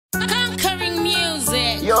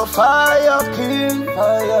yo, Fire King,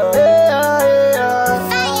 Fire,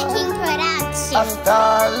 Fire King Production. a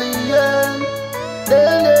stallion.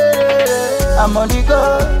 I'm on the go,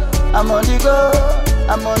 I'm on the go,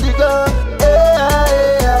 I'm on the go,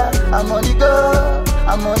 I'm on the go,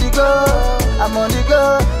 I'm on the go, I'm on the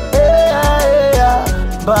go,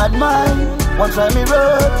 Bad man, one try me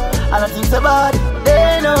road, and I think so bad,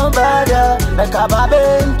 they know better. Like a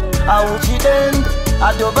bend, I would cheat end,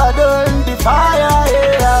 I Dobba done the fire,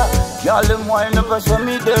 Y'all them wine up and show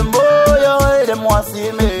me them boy, them want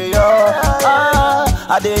see me,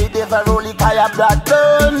 I did for rolling kaya black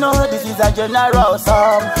burn, no, this is a general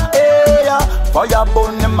song, Fire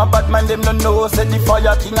burn them a bad man, them don't know, say the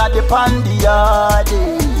fire king of the pandia,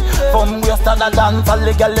 From west to the dance, all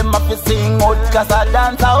the girl them have to sing out, cause I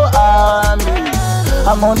dance out army.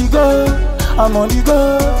 I'm on the go, I'm on the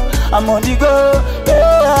go, I'm on the go,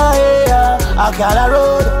 I got a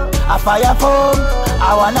road, a fire phone,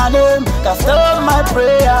 I wanna name, that's all my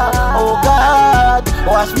prayer. Oh God,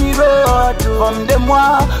 watch me road, from them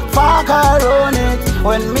one, fuck around it.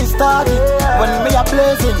 When me start it, when me a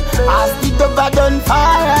blazing, I see the bad on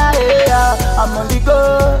fire, I'm on the go,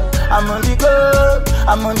 I'm on the go,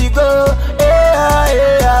 I'm on the go,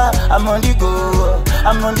 I'm on the go,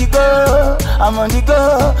 I'm on the go, I'm on the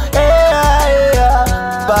go,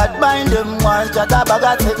 Bad mind them want chat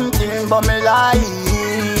about something but me life.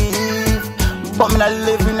 But me not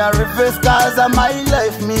live in a reverse, cause of my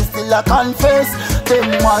life, me still a confess. Them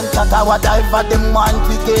want chat whatever, them want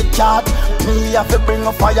to get chat. Me have to bring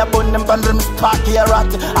a fire, burn them spark here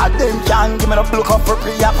at. And them can't give me the look up for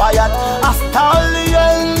prayer fire. A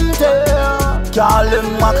stallion, call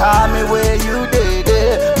them a call me where you did.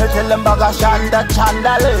 Me tell them bag a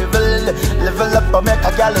chanda level up and make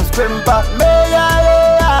a girl scream for me,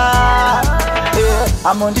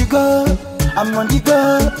 I'm on the go, I'm on the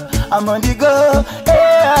go, I'm on the go,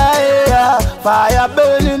 Fire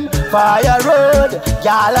burning, fire road,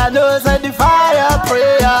 y'all I know say the fire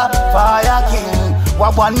prayer. Fire king,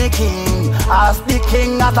 what want me king? Ask the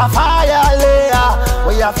king at a fire layer.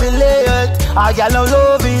 We have to lay it, I got no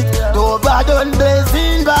love it. Dobba done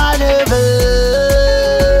blazing by level.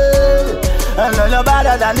 And no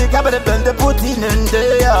better than the capital they put in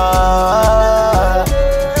there.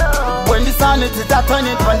 When the sun is a turn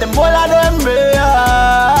it from them all of them real.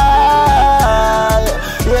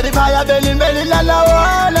 Yeah, the fire burning and I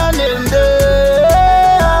want on them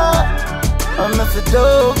there. I'm a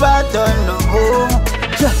Dobba done the boom.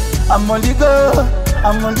 I'm on the go,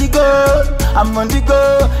 I'm on the go, I'm on the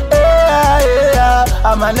go,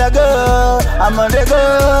 I'm on the go, I'm on the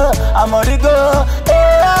go, I'm on the go,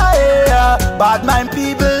 Bad mind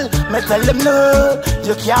people, me tell them no,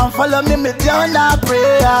 you can't follow me, me down a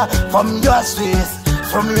prayer. From your streets,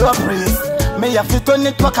 from your priest, me have to turn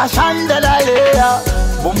it to a chandelier.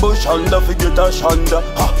 Bumbo shanda, forget a shanda,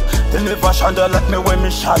 they never shanda like me when me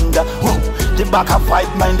shanda. The back of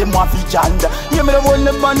fight mind, them want to janda. Yeah, me the one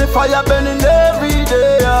them on the fire burning every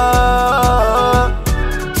day.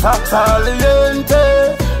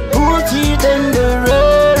 Saliente, put it in the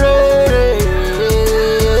rain.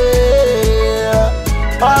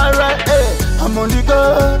 Alright, I'm on the go,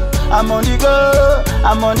 I'm on the go,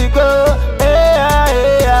 I'm on the go,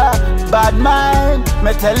 Bad mind,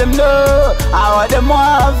 me tell them no, I want them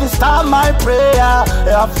want to start my prayer.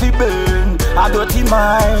 They have to burn, I dirty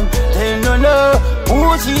mind, they no know,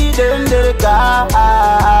 who's he then the God.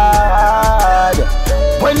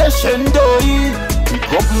 When they send it,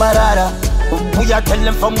 pick up my dada. We are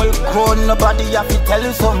telling from we grown, nobody have to tell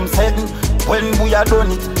you something. When we are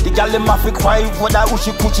done it, the gal them have to cry for that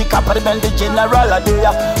ushi puchi kapari and the general a day.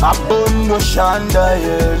 A bun no shanda,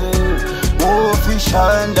 oh fish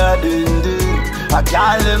shanda dinde. A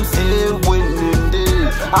gal them say when day,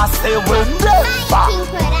 I say when never.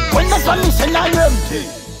 When the sun is in a empty,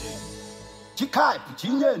 chikai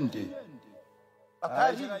pichinyende.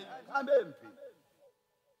 Akaji, I'm empty.